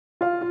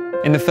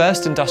In the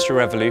first industrial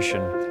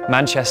revolution,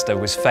 Manchester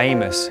was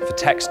famous for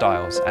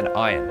textiles and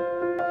iron.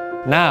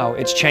 Now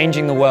it's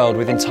changing the world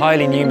with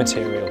entirely new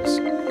materials,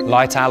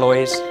 light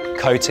alloys,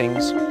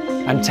 coatings,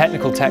 and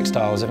technical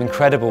textiles of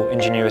incredible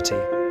ingenuity.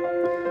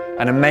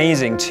 And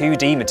amazing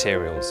 2D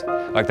materials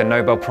like the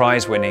Nobel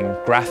Prize winning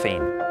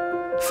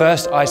graphene,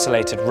 first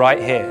isolated right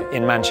here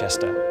in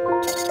Manchester.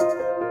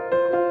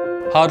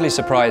 Hardly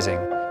surprising,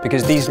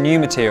 because these new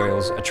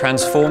materials are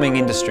transforming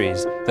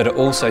industries that are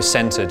also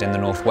centred in the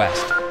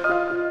northwest.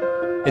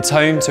 It's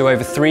home to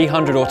over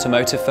 300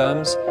 automotive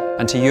firms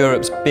and to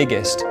Europe's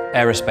biggest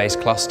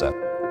aerospace cluster.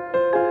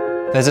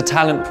 There's a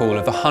talent pool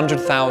of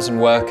 100,000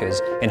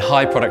 workers in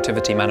high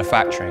productivity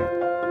manufacturing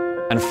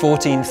and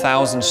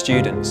 14,000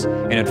 students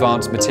in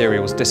advanced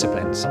materials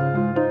disciplines,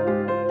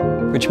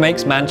 which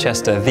makes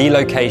Manchester the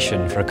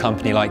location for a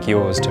company like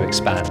yours to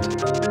expand.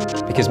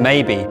 Because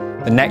maybe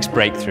the next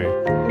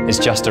breakthrough is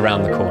just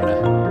around the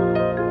corner.